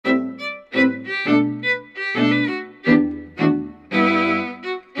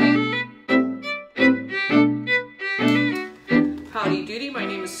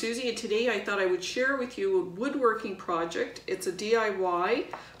would share with you a woodworking project. It's a DIY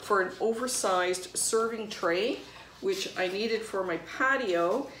for an oversized serving tray, which I needed for my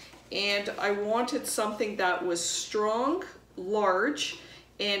patio, and I wanted something that was strong, large,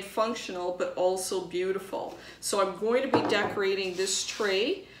 and functional, but also beautiful. So I'm going to be decorating this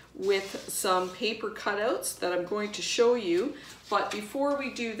tray with some paper cutouts that I'm going to show you. But before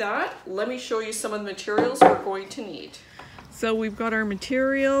we do that, let me show you some of the materials we're going to need. So we've got our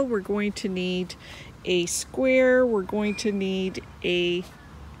material. We're going to need a square, we're going to need a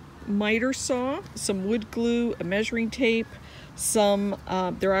miter saw, some wood glue, a measuring tape, some,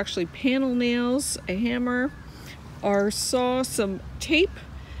 they're actually panel nails, a hammer, our saw, some tape,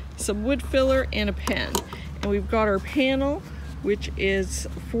 some wood filler, and a pen. And we've got our panel, which is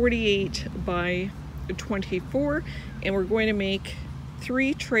 48 by 24, and we're going to make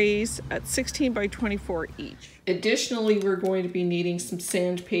 3 trays at 16 by 24 each. Additionally, we're going to be needing some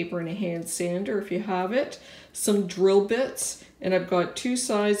sandpaper and a hand sander if you have it, some drill bits, and I've got 2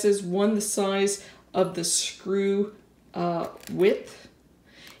 sizes, one the size of the screw width,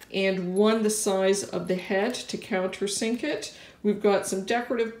 and one the size of the head to countersink it. We've got some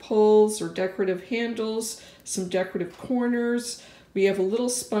decorative pulls or decorative handles, some decorative corners. We have a little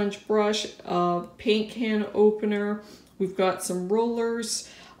sponge brush, paint can opener. We've got some rollers.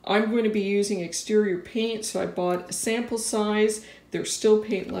 I'm going to be using exterior paint, so I bought a sample size. There's still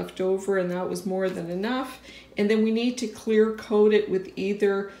paint left over, and that was more than enough. And then we need to clear coat it with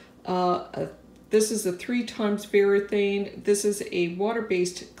either, this is a 3 times Varathane. This is a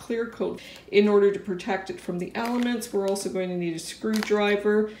water-based clear coat in order to protect it from the elements. We're also going to need a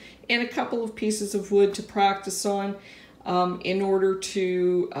screwdriver and a couple of pieces of wood to practice on in order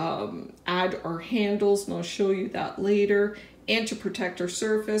to add our handles, and I'll show you that later, and to protect our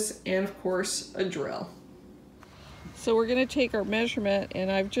surface, and of course a drill. So we're going to take our measurement,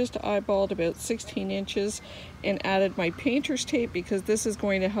 and I've just eyeballed about 16 inches and added my painter's tape because this is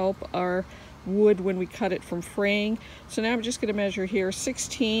going to help our wood when we cut it from fraying. So now I'm just going to measure here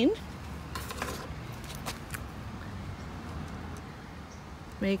 16.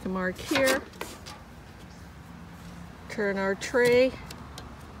 Make a mark here. Turn our tray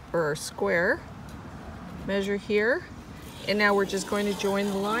or our square, measure here, and now we're just going to join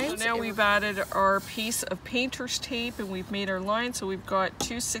the lines. So now we've added our piece of painter's tape and we've made our line, so we've got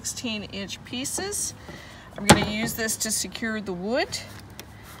 2 16-inch pieces. I'm going to use this to secure the wood,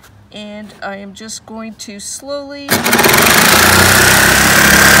 and I am just going to slowly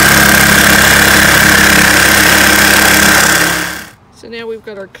so now we've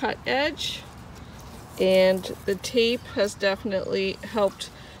got our cut edge, and the tape has definitely helped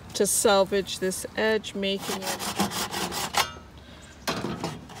to salvage this edge, making it.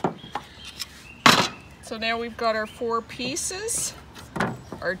 So now we've got our 4 pieces,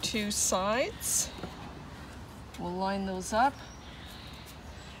 our 2 sides. We'll line those up,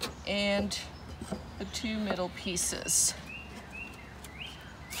 and the 2 middle pieces.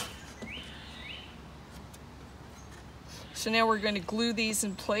 So now we're going to glue these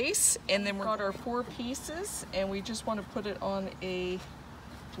in place, and then we've got our 4 pieces, and we just want to put it on a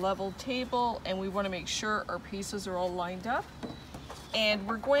level table, and we want to make sure our pieces are all lined up. And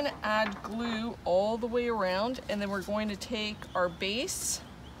we're going to add glue all the way around, and then we're going to take our base,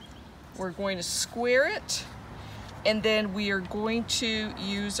 we're going to square it, and then we are going to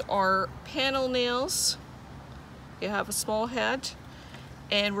use our panel nails. You have a small head,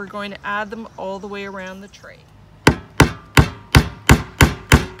 and we're going to add them all the way around the tray.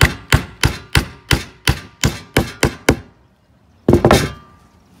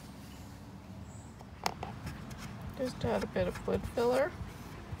 Just add a bit of wood filler.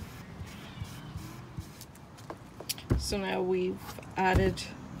 So now we've added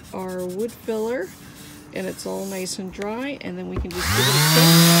our wood filler, and it's all nice and dry, and then we can just give it a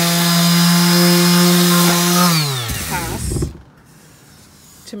quick pass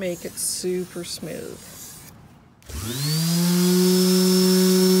to make it super smooth.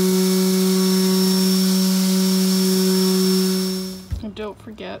 And don't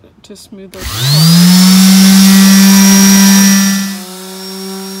forget to smooth out the top.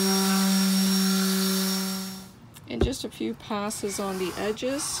 And just a few passes on the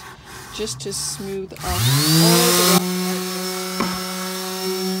edges just to smooth up all the edges.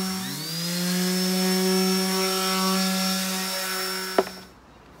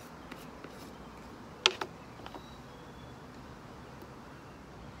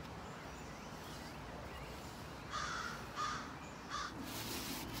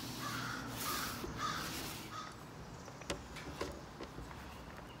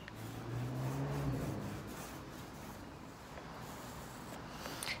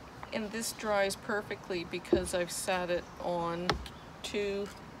 And this dries perfectly because I've sat it on two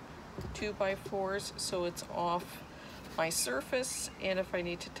 2x4s, so it's off my surface, and if I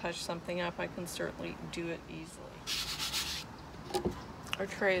need to touch something up, I can certainly do it easily. Our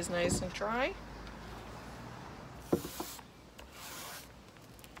tray is nice and dry.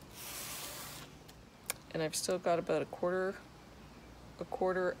 And I've still got about a quarter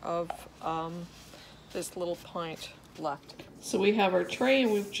of this little pint left. So we have our tray,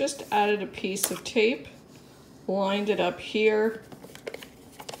 and we've just added a piece of tape, lined it up here.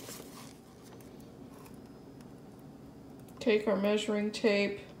 Take our measuring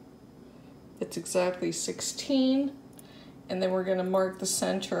tape, it's exactly 16, and then we're going to mark the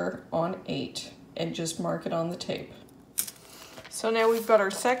center on 8 and just mark it on the tape. So now we've got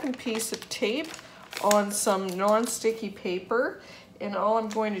our second piece of tape on some non-sticky paper, and all I'm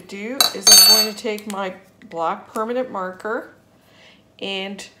going to do is I'm going to take my black permanent marker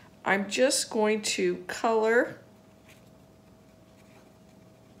and I'm just going to color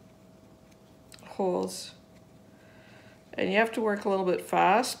holes. And you have to work a little bit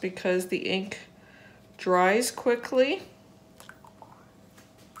fast because the ink dries quickly.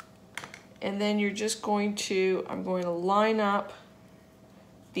 And then you're just going to, I'm going to line up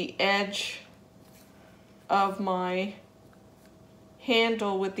the edge of my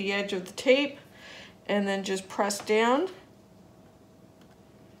handle with the edge of the tape and then just press down.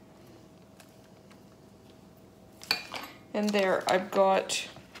 And there, I've got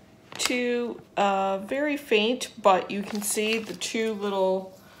two very faint, but you can see the two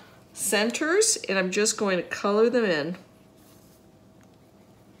little centers, and I'm just going to color them in.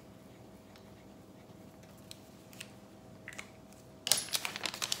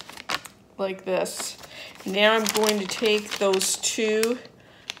 Like this. Now I'm going to take those two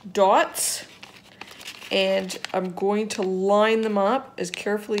dots and I'm going to line them up as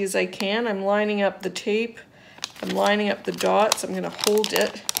carefully as I can. I'm lining up the tape, I'm lining up the dots, I'm going to hold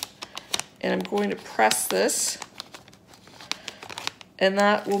it, and I'm going to press this, and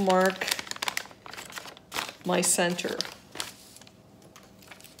that will mark my center.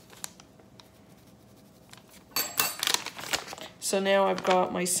 So now I've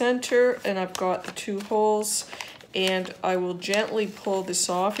got my center and I've got the two holes, and I will gently pull this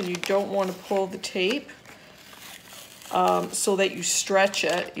off, and you don't want to pull the tape so that you stretch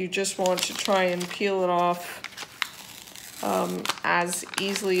it. You just want to try and peel it off as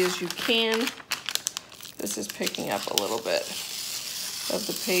easily as you can. This is picking up a little bit of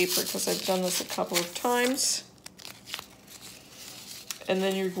the paper because I've done this a couple of times. And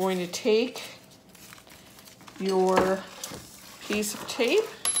then you're going to take your piece of tape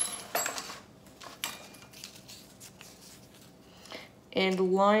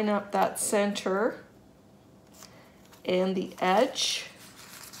and line up that center and the edge.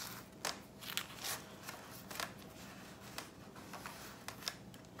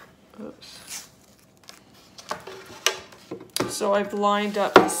 Oops. So I've lined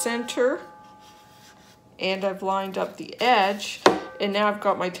up the center and I've lined up the edge, and now I've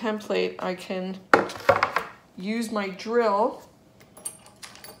got my template. I can use my drill,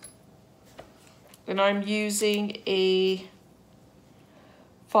 and I'm using a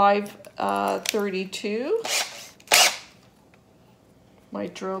 532, my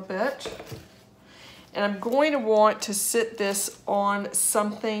drill bit, and I'm going to want to sit this on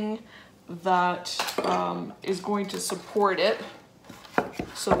something that is going to support it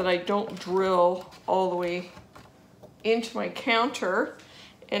so that I don't drill all the way into my counter.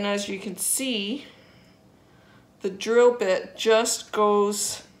 And as you can see, the drill bit just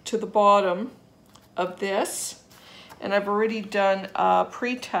goes to the bottom of this, and I've already done a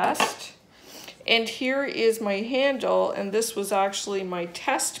pre-test. And here is my handle, and this was actually my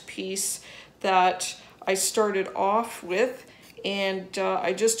test piece that I started off with, and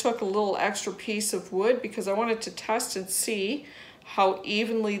I just took a little extra piece of wood because I wanted to test and see how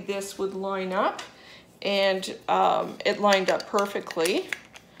evenly this would line up, and it lined up perfectly.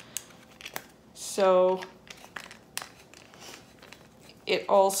 So it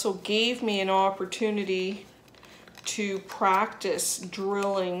also gave me an opportunity to practice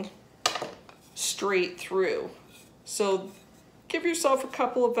drilling straight through. So give yourself a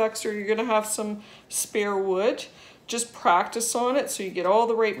couple of extra, you're gonna have some spare wood. Just practice on it so you get all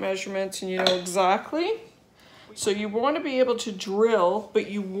the right measurements and you know exactly. So you want to be able to drill, but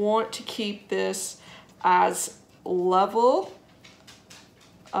you want to keep this as level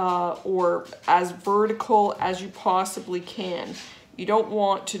or as vertical as you possibly can. You don't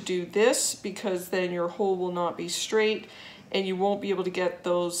want to do this because then your hole will not be straight and you won't be able to get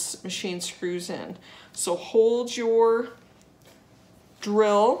those machine screws in. So hold your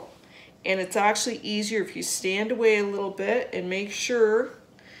drill and it's actually easier if you stand away a little bit and make sure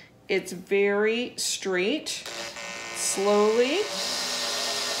it's very straight. Slowly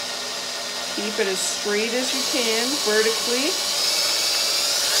keep it as straight as you can vertically.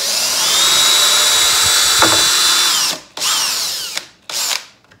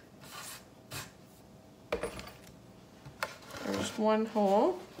 There's one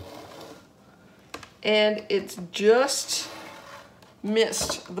hole, and it's just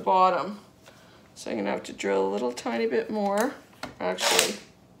missed the bottom, so I'm gonna have to drill a little tiny bit more. Actually,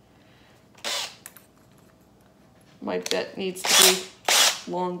 my bit needs to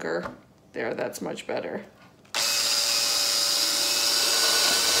be longer. There, that's much better.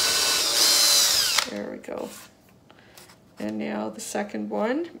 There we go. And now the second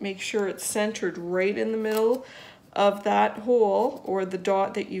one, make sure it's centered right in the middle of that hole or the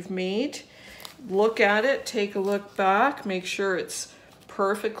dot that you've made. Look at it, take a look back, make sure it's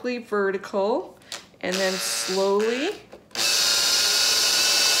perfectly vertical, and then slowly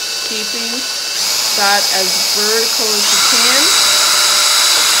keeping that as vertical as you can.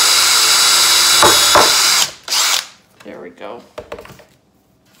 There we go.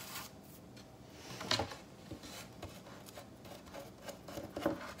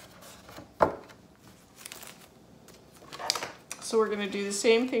 So we're going to do the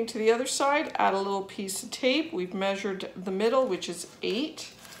same thing to the other side, add a little piece of tape. We've measured the middle, which is 8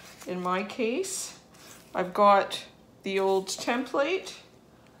 in my case. I've got the old template.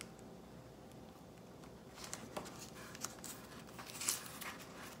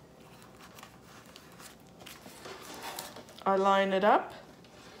 I line it up.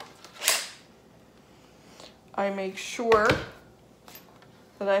 I make sure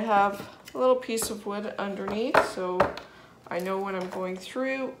that I have a little piece of wood underneath, so I know when I'm going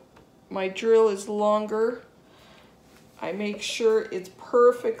through, my drill is longer. I make sure it's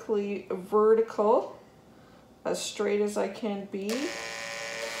perfectly vertical, as straight as I can be.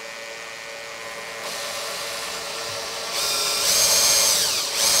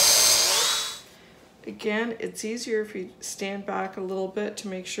 Again, it's easier if you stand back a little bit to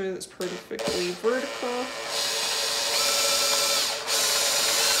make sure that it's perfectly vertical.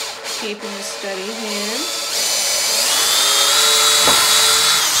 Keeping a steady hand.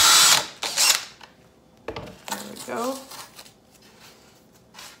 Go.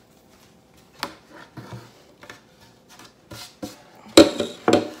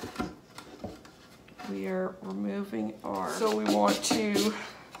 We are removing our, so we want to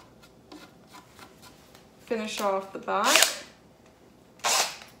finish off the back.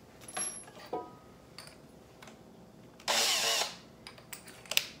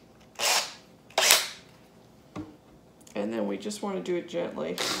 And then we just want to do it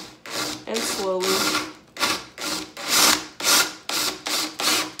gently and slowly.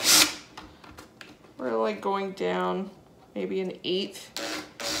 We're like going down maybe 1/8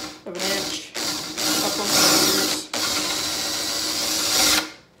 of an inch, a couple millimeters.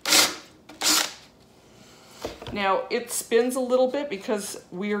 Now it spins a little bit because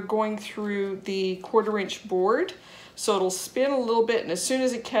we are going through the 1/4 inch board, so it'll spin a little bit, and as soon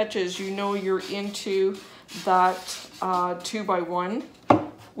as it catches, you know you're into that 2x1,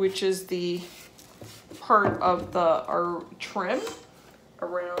 which is the part of our trim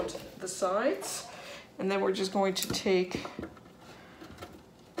around the sides. And then we're just going to take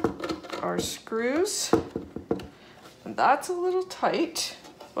our screws, and that's a little tight,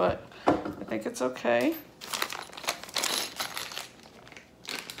 but I think it's okay.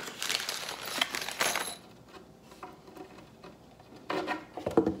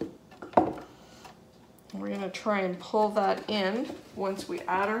 We're going to try and pull that in once we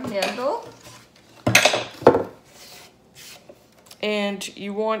add our handle. And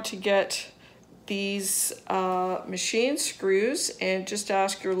you want to get these machine screws, and just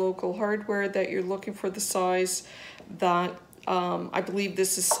ask your local hardware that you're looking for the size that I believe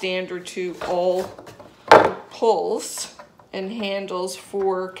this is standard to all pulls and handles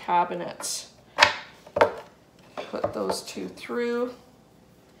for cabinets. Put those two through.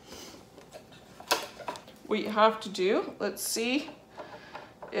 What you have to do, let's see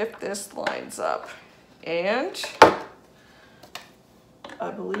if this lines up, and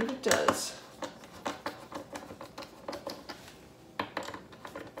I believe it does.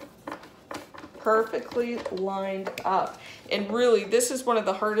 Perfectly lined up. And really, this is one of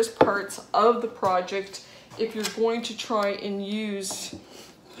the hardest parts of the project if you're going to try and use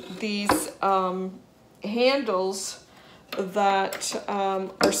these handles that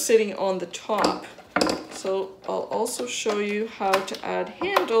are sitting on the top. So I'll also show you how to add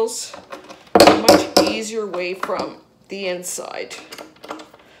handles a much easier way from the inside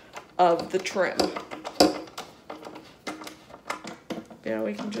of the trim. Yeah,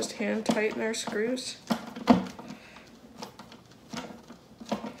 we can just hand tighten our screws.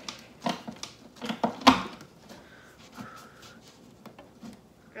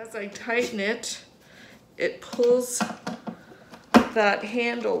 As I tighten it, it pulls that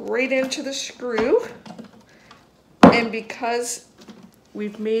handle right into the screw. And because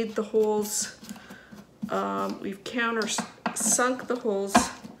we've made the holes, we've countersunk the holes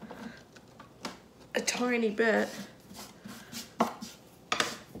a tiny bit,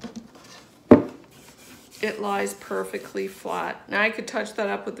 it lies perfectly flat. Now I could touch that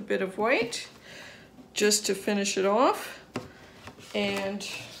up with a bit of white just to finish it off, and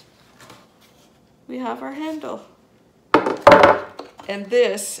we have our handle. And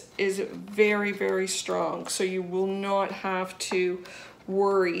this is very, very strong, so you will not have to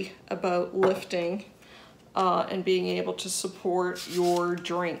worry about lifting and being able to support your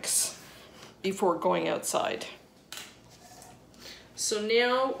drinks before going outside. So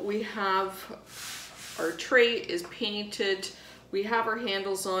now we have our tray is painted, we have our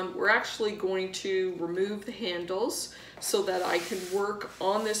handles on. We're actually going to remove the handles so that I can work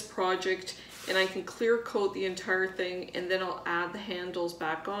on this project and I can clear coat the entire thing, and then I'll add the handles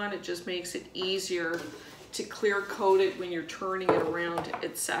back on. It just makes it easier to clear coat it when you're turning it around,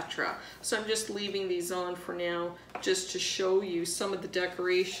 etc. So I'm just leaving these on for now just to show you some of the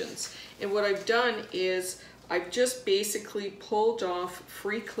decorations. And what I've done is I've just basically pulled off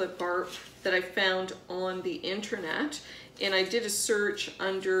free clip art that I found on the internet, and I did a search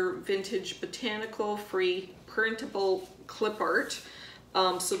under vintage botanical free printable clip art,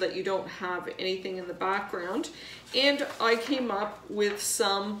 so that you don't have anything in the background. And I came up with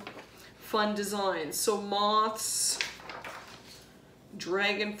some fun designs. So moths,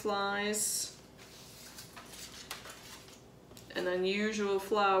 dragonflies, an unusual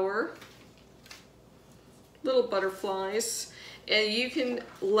flower, little butterflies, and you can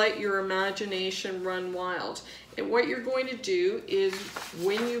let your imagination run wild. And what you're going to do is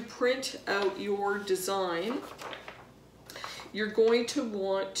when you print out your design, you're going to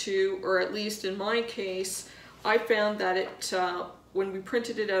want to, or at least in my case, I found that it, when we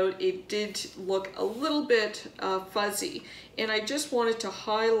printed it out, it did look a little bit fuzzy. And I just wanted to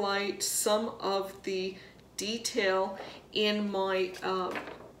highlight some of the detail in my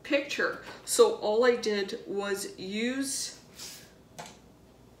picture. So all I did was use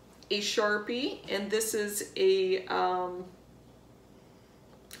a Sharpie, and this is a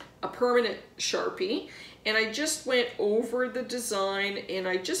permanent Sharpie. And I just went over the design and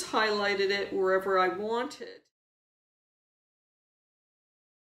I just highlighted it wherever I wanted.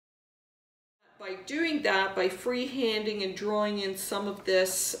 By doing that, by freehanding and drawing in some of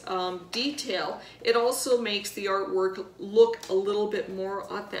this detail, it also makes the artwork look a little bit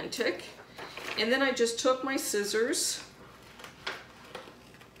more authentic. And then I just took my scissors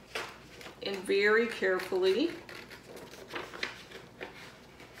and very carefully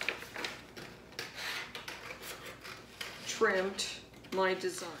trimmed my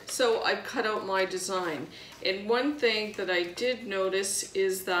design. So I've cut out my design. And one thing that I did notice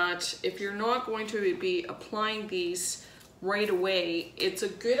is that if you're not going to be applying these right away, it's a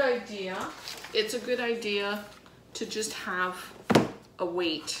good idea to just have a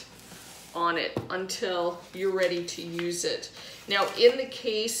weight on it until you're ready to use it. Now, in the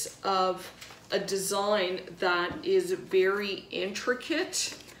case of a design that is very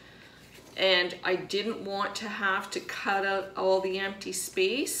intricate, and I didn't want to have to cut out all the empty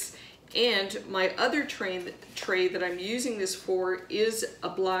space, and my other tray that I'm using this for is a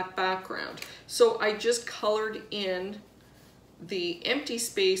black background. So I just colored in the empty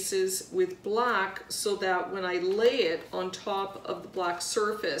spaces with black so that when I lay it on top of the black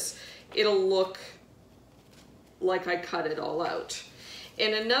surface, it'll look like I cut it all out.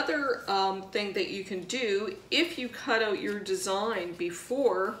 And another thing that you can do, if you cut out your design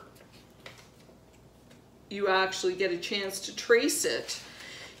before you actually get a chance to trace it,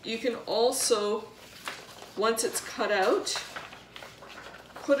 you can also, once it's cut out,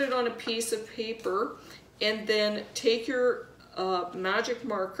 put it on a piece of paper and then take your magic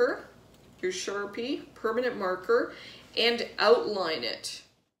marker, your Sharpie permanent marker, and outline it.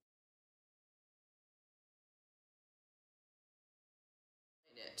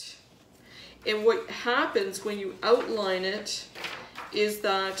 And what happens when you outline it is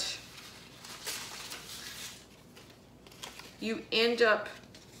that you end up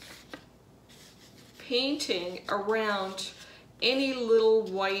painting around any little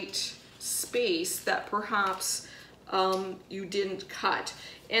white space that perhaps you didn't cut.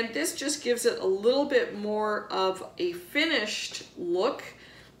 And this just gives it a little bit more of a finished look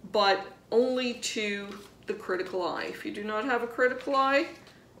but only to the critical eye. If you do not have a critical eye,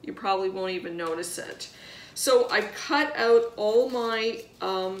 you probably won't even notice it. So I've cut out all my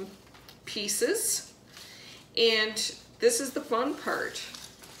pieces, and this is the fun part.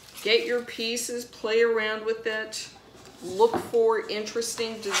 Get your pieces, play around with it, look for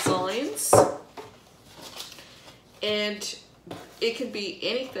interesting designs, and it can be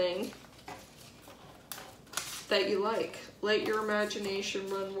anything that you like. Let your imagination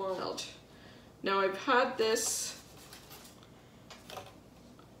run wild. Now I've had this,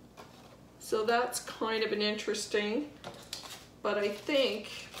 so that's kind of an interesting, but I think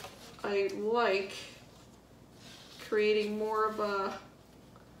I like creating more of a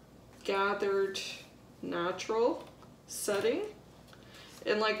gathered natural setting.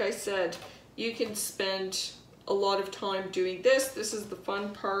 And like I said, you can spend a lot of time doing this. This is the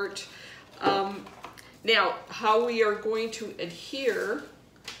fun part. Now, how we are going to adhere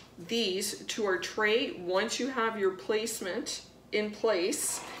these to our tray, once you have your placement in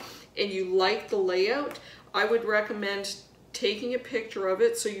place and you like the layout, I would recommend taking a picture of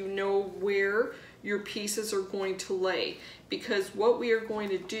it so you know where your pieces are going to lay. Because what we are going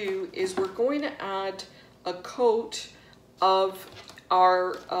to do is we're going to add a coat of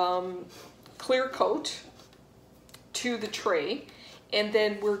our clear coat to the tray, and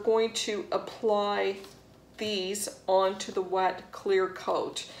then we're going to apply these onto the wet clear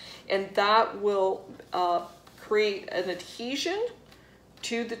coat, and that will create an adhesion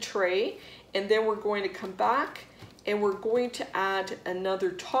to the tray. And then we're going to come back and we're going to add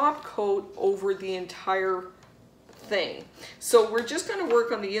another top coat over the entire thing. So we're just going to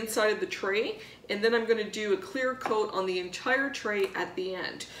work on the inside of the tray, and then I'm going to do a clear coat on the entire tray at the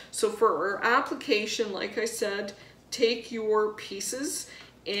end. So for our application, like I said, take your pieces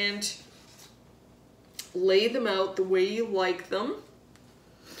and lay them out the way you like them.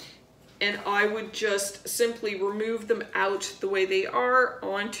 And I would just simply remove them out the way they are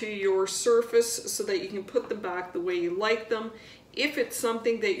onto your surface so that you can put them back the way you like them. If it's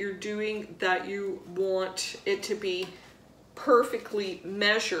something that you're doing that you want it to be perfectly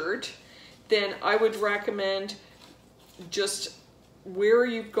measured, then I would recommend just where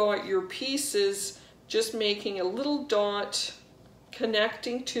you've got your pieces, just making a little dot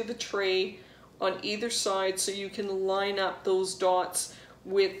connecting to the tray on either side so you can line up those dots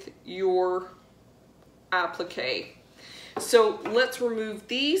with your applique. So let's remove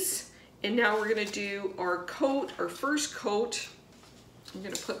these, and now we're going to do our coat, our first coat. I'm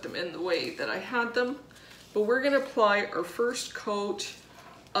going to put them in the way that I had them, but we're going to apply our first coat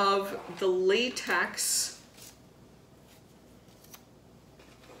of the latex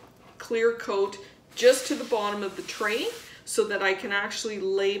clear coat just to the bottom of the tray so that I can actually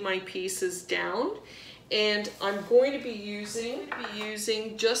lay my pieces down. And I'm going to be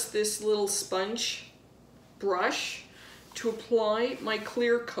using just this little sponge brush to apply my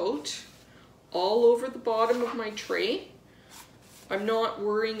clear coat all over the bottom of my tray. I'm not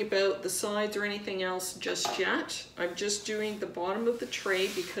worrying about the sides or anything else just yet. I'm just doing the bottom of the tray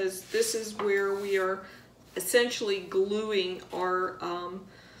because this is where we are essentially gluing our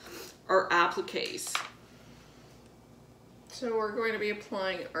appliques. So we're going to be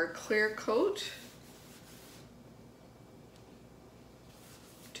applying our clear coat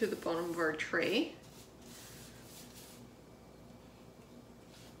to the bottom of our tray.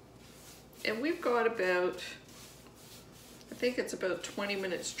 And we've got about, I think it's about 20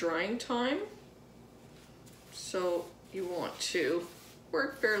 minutes drying time. So you want to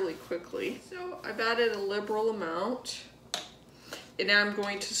work fairly quickly. So I've added a liberal amount, and now I'm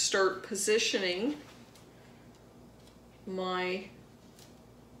going to start positioning my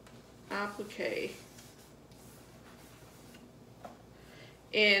applique.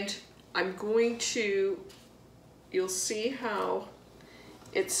 And I'm going to, you'll see how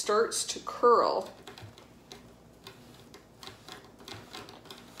it starts to curl.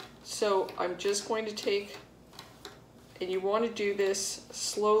 So I'm just going to take, and you want to do this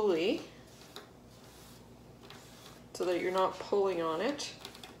slowly so that you're not pulling on it.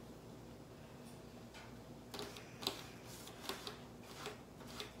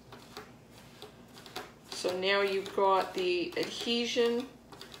 So now you've got the adhesion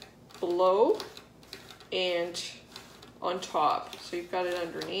below and on top. So you've got it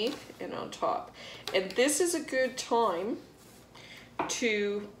underneath and on top. And this is a good time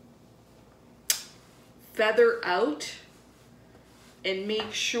to feather out and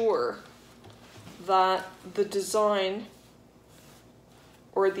make sure that the design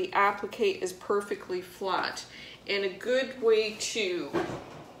or the applique is perfectly flat. And a good way to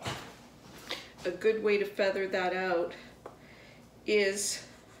feather that out is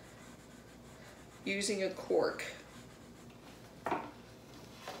using a cork,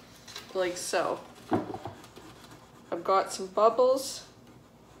 like so. I've got some bubbles.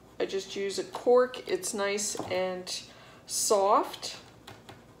 I just use a cork. It's nice and soft.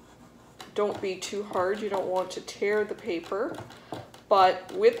 Don't be too hard. You don't want to tear the paper.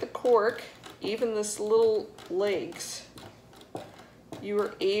 But with the cork, even this little legs, you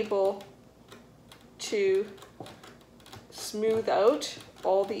are able to smooth out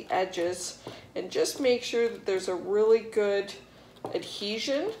all the edges and just make sure that there's a really good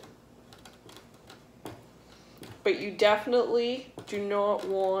adhesion. But you definitely do not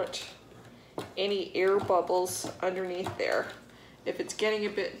want any air bubbles underneath there. If it's getting a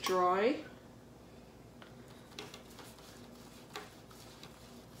bit dry,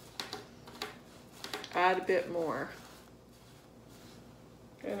 add a bit more.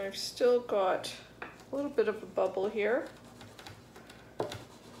 And I've still got a little bit of a bubble here.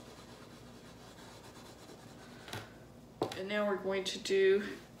 And now we're going to do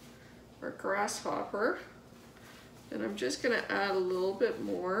our grasshopper. And I'm just going to add a little bit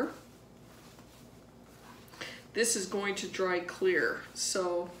more. This is going to dry clear,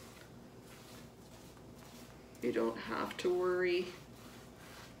 so you don't have to worry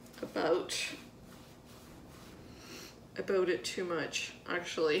about it too much.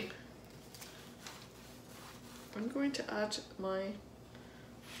 Actually, I'm going to add my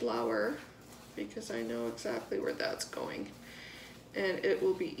flower because I know exactly where that's going, and it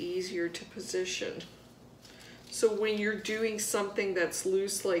will be easier to position. So when you're doing something that's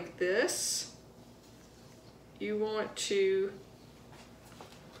loose like this, you want to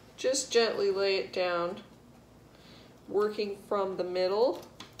just gently lay it down, working from the middle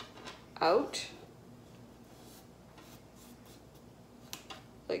out,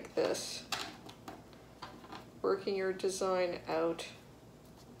 like this, working your design out.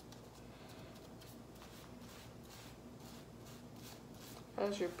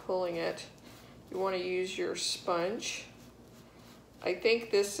 As you're pulling it, you want to use your sponge. I think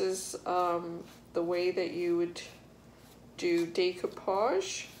this is the way that you would do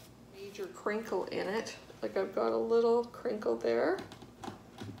decoupage. Major crinkle in it, like I've got a little crinkle there.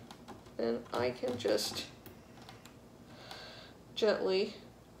 And I can just gently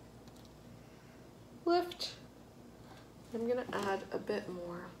lift. I'm gonna add a bit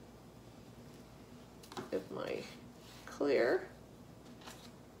more of my clear.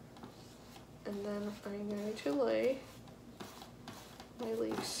 And then I'm going to lay my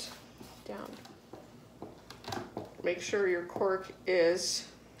leaves down. Make sure your cork is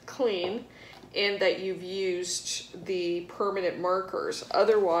clean and that you've used the permanent markers.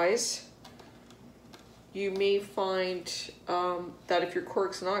 Otherwise, you may find that if your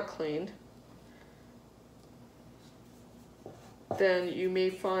cork's not clean, then you may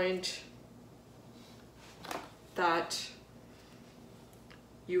find that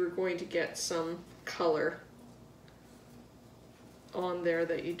you are going to get some color on there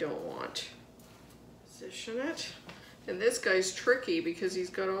that you don't want. Position it. And this guy's tricky because he's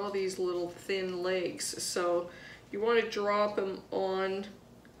got all these little thin legs. So you want to drop him on,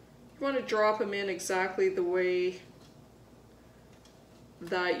 you want to drop him in exactly the way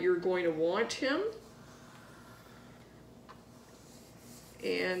that you're going to want him.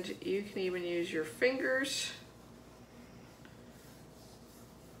 And you can even use your fingers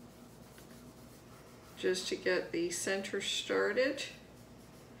just to get the center started.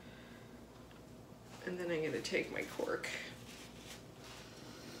 And then I'm going to take my cork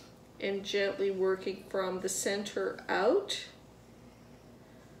and gently working from the center out,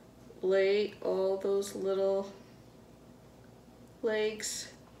 lay all those little legs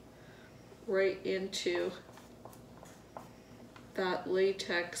right into that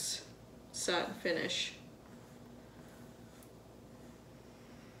latex satin finish.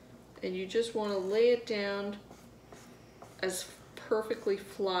 And you just want to lay it down as perfectly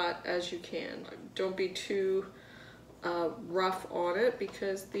flat as you can. Don't be too rough on it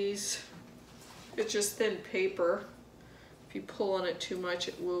because it's just thin paper. If you pull on it too much,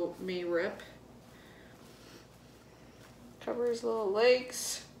 it may rip. Cover his little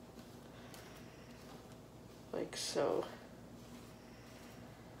legs, like so.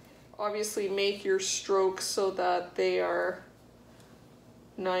 Obviously make your strokes so that they are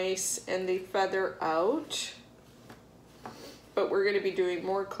nice and they feather out. But we're going to be doing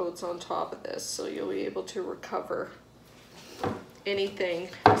more coats on top of this, so you'll be able to recover anything.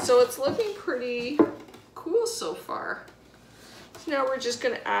 So it's looking pretty cool so far. So now we're just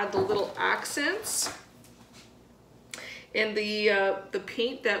going to add the little accents. And the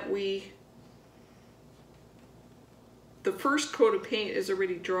paint that the first coat of paint is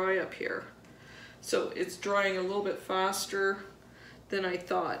already dry up here. So it's drying a little bit faster than I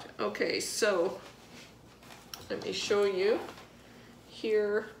thought. Okay, so let me show you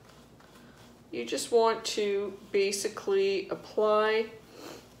here. You just want to basically apply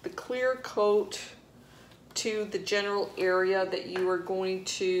the clear coat to the general area that you are going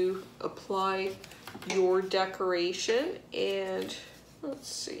to apply your decoration. And let's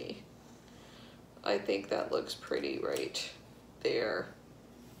see, I think that looks pretty right there.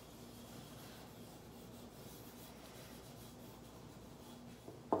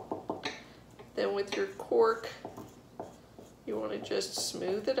 Then with your cork, you want to just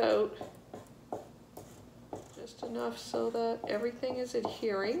smooth it out, just enough so that everything is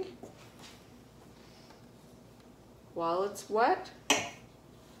adhering. While it's wet,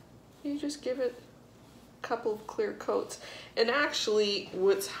 you just give it a couple of clear coats. And actually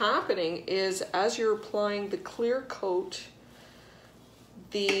what's happening is as you're applying the clear coat,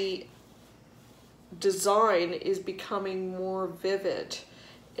 the design is becoming more vivid,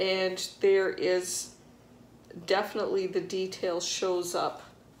 and there is definitely, the detail shows up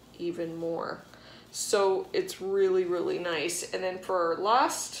even more. So it's really, really nice. And then for our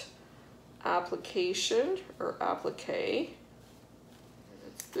last application, or applique,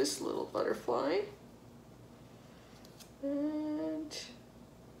 it's this little butterfly. And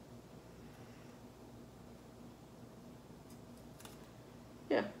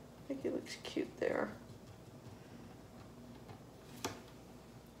yeah, I think it looks cute there.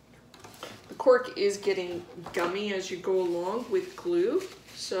 The cork is getting gummy as you go along with glue,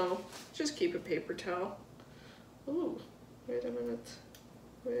 so just keep a paper towel. Ooh, wait a minute.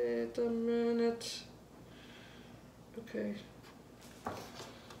 Wait a minute. Okay.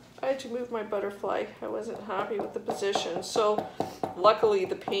 I had to move my butterfly. I wasn't happy with the position. So luckily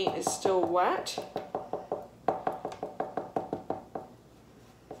the paint is still wet.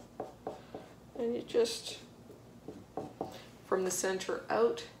 And you just, from the center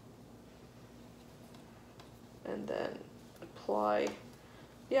out, and then apply.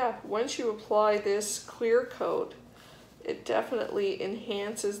 Yeah, once you apply this clear coat, it definitely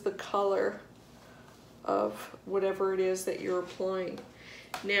enhances the color of whatever it is that you're applying.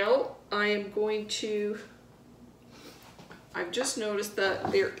 Now I am going to, I've just noticed that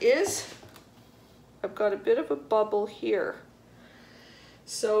I've got a bit of a bubble here.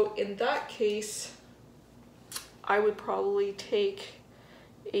 So in that case, I would probably take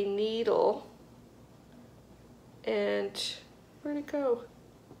a needle and, where'd it go?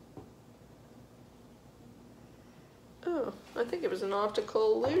 Oh, I think it was an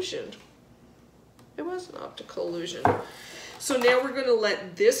optical illusion. It was an optical illusion. So now we're going to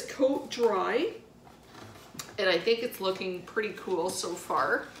let this coat dry, and I think it's looking pretty cool so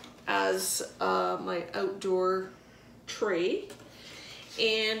far as my outdoor tray.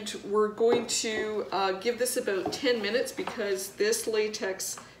 And we're going to give this about 10 minutes because this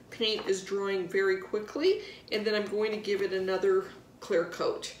latex paint is drying very quickly, and then I'm going to give it another clear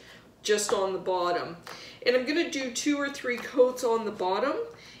coat just on the bottom. And I'm going to do 2 or 3 coats on the bottom,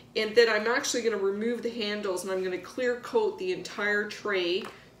 and then I'm actually going to remove the handles and I'm going to clear coat the entire tray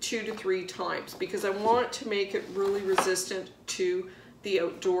 2 to 3 times because I want to make it really resistant to the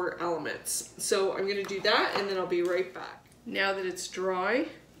outdoor elements. So I'm going to do that and then I'll be right back. Now that it's dry,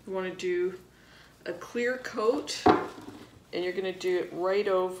 you want to do a clear coat, and you're going to do it right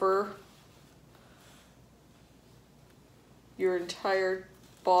over your entire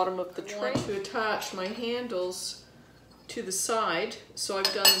bottom of the tray. I want to attach my handles to the side, so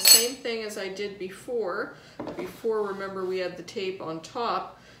I've done the same thing as I did before. Remember, we had the tape on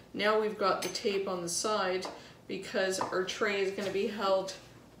top. Now we've got the tape on the side because our tray is going to be held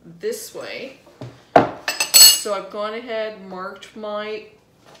this way. So I've gone ahead, marked my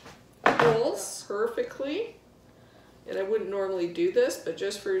holes perfectly. And I wouldn't normally do this, but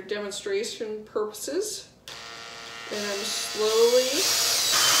just for demonstration purposes. And I'm slowly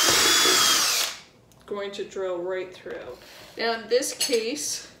going to drill right through. Now in this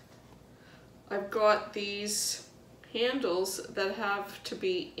case, I've got these handles that have to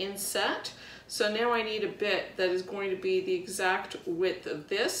be inset. So now I need a bit that is going to be the exact width of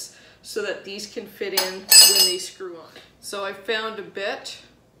this so that these can fit in when they screw on. So I found a bit.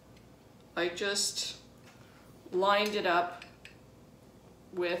 I just lined it up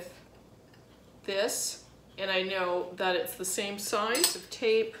with this, and I know that it's the same size of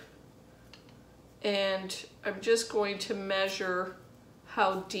tape, and I'm just going to measure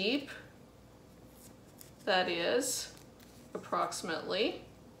how deep that is approximately,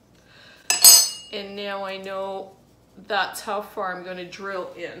 and now I know that's how far I'm going to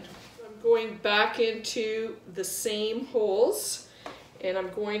drill in. I'm going back into the same holes, And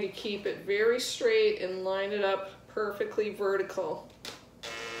I'm going to keep it very straight and line it up perfectly vertical.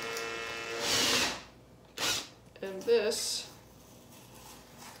 And this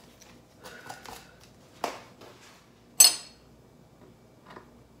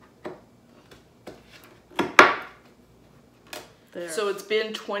there. So it's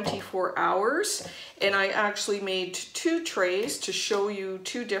been 24 hours and I actually made 2 trays to show you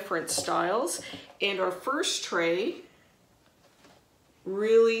 2 different styles. And our first tray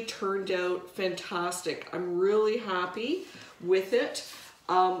really turned out fantastic. I'm really happy with it.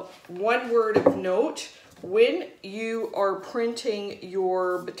 One word of note, when you are printing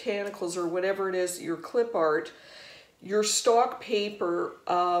your botanicals or whatever it is, your clip art, your stock paper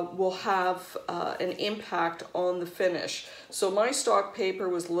will have an impact on the finish. So my stock paper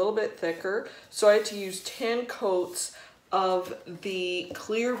was a little bit thicker, so I had to use 10 coats of the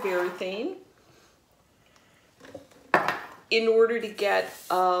clear Varathane in order to get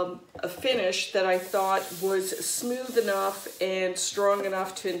a finish that I thought was smooth enough and strong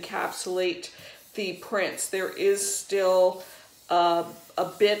enough to encapsulate the prints. There is still a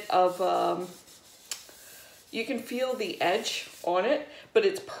bit of, you can feel the edge on it, but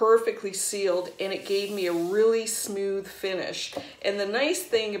it's perfectly sealed and it gave me a really smooth finish. And the nice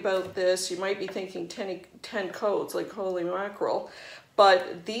thing about this, you might be thinking 10 coats, like holy mackerel,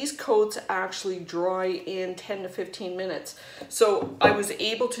 but these coats actually dry in 10 to 15 minutes. So I was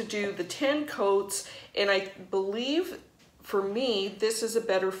able to do the 10 coats, and I believe for me, this is a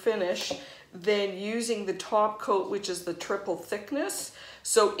better finish than using the top coat, which is the triple thickness.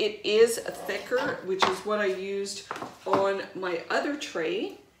 So it is thicker, which is what I used on my other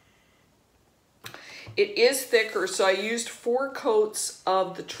tray. It is thicker, so I used 4 coats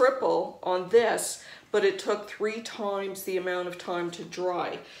of the triple on this, but it took 3 times the amount of time to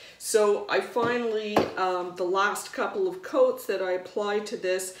dry. So I finally, the last couple of coats that I applied to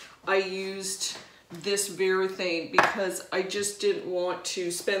this, I used this Varathane because I just didn't want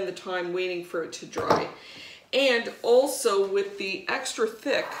to spend the time waiting for it to dry. And also with the extra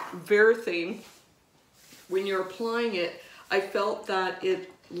thick Varathane, when you're applying it, I felt that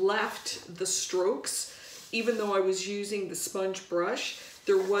it left the strokes, even though I was using the sponge brush,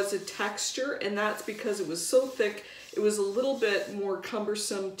 there was a texture, and that's because it was so thick, it was a little bit more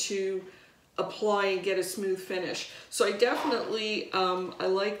cumbersome to apply and get a smooth finish. So I definitely, I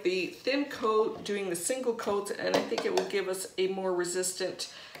like the thin coat, doing the single coats, and I think it will give us a more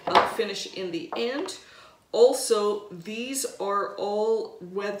resistant finish in the end. Also, these are all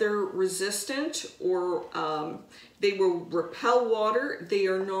weather resistant, or they will repel water. They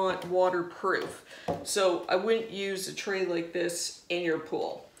are not waterproof. So I wouldn't use a tray like this in your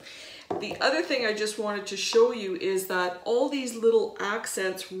pool. The other thing I just wanted to show you is that all these little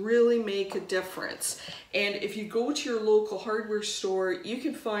accents really make a difference. And if you go to your local hardware store, you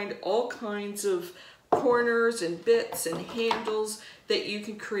can find all kinds of corners and bits and handles that you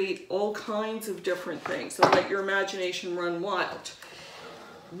can create all kinds of different things. So let your imagination run wild.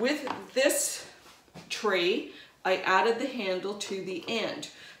 With this tray, I added the handle to the end.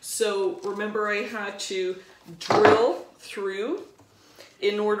 So remember, I had to drill through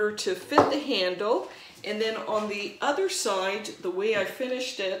in order to fit the handle. And then on the other side, the way I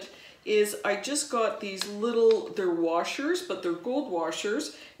finished it is I just got these little, they're washers, but they're gold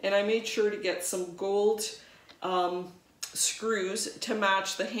washers, and I made sure to get some gold screws to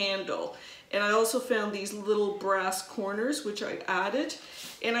match the handle. And I also found these little brass corners, which I added.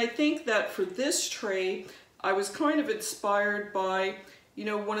 And I think that for this tray, I was kind of inspired by, you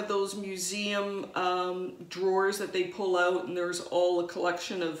know, one of those museum drawers that they pull out and there's all a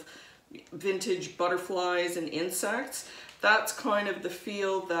collection of vintage butterflies and insects. That's kind of the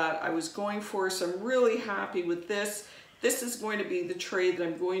feel that I was going for, so I'm really happy with this. This is going to be the tray that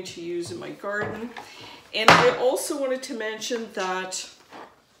I'm going to use in my garden. And I also wanted to mention that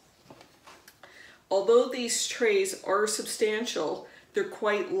although these trays are substantial, they're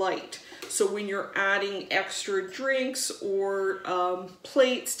quite light. So when you're adding extra drinks or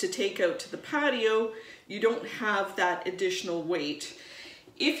plates to take out to the patio, you don't have that additional weight.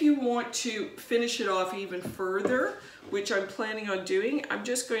 If you want to finish it off even further, which I'm planning on doing, I'm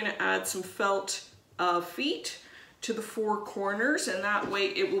just going to add some felt feet to the 4 corners, and that way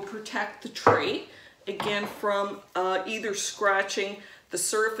it will protect the tray, again, from either scratching the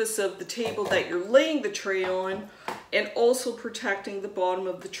surface of the table that you're laying the tray on, and also protecting the bottom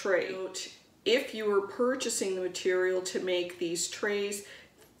of the tray. If you are purchasing the material to make these trays,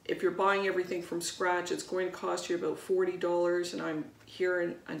 if you're buying everything from scratch, it's going to cost you about $40, and I'm here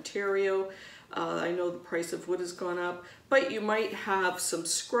in Ontario. I know the price of wood has gone up, but you might have some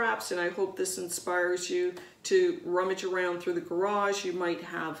scraps, and I hope this inspires you to rummage around through the garage. You might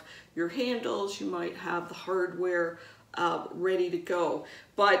have your handles, you might have the hardware ready to go.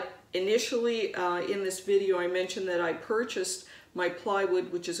 But initially in this video I mentioned that I purchased my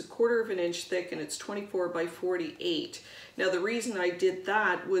plywood, which is 1/4 of an inch thick, and it's 24 by 48. Now the reason I did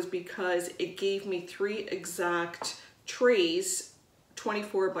that was because it gave me 3 exact trays,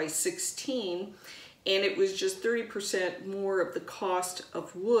 24 by 16, and it was just 30% more of the cost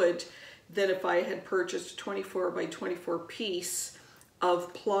of wood than if I had purchased a 24 by 24 piece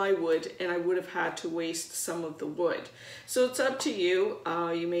of plywood, and I would have had to waste some of the wood. So it's up to you.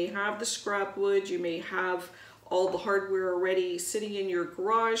 You may have the scrap wood, you may have all the hardware already sitting in your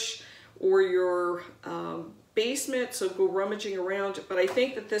garage or your basement, so go rummaging around. But I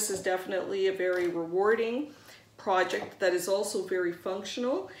think that this is definitely a very rewarding project that is also very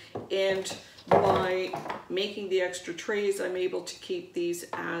functional, and by making the extra trays I'm able to keep these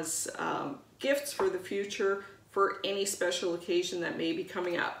as gifts for the future for any special occasion that may be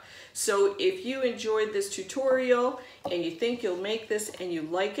coming up. So if you enjoyed this tutorial and you think you'll make this and you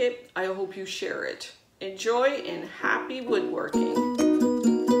like it, I hope you share it. Enjoy and happy woodworking!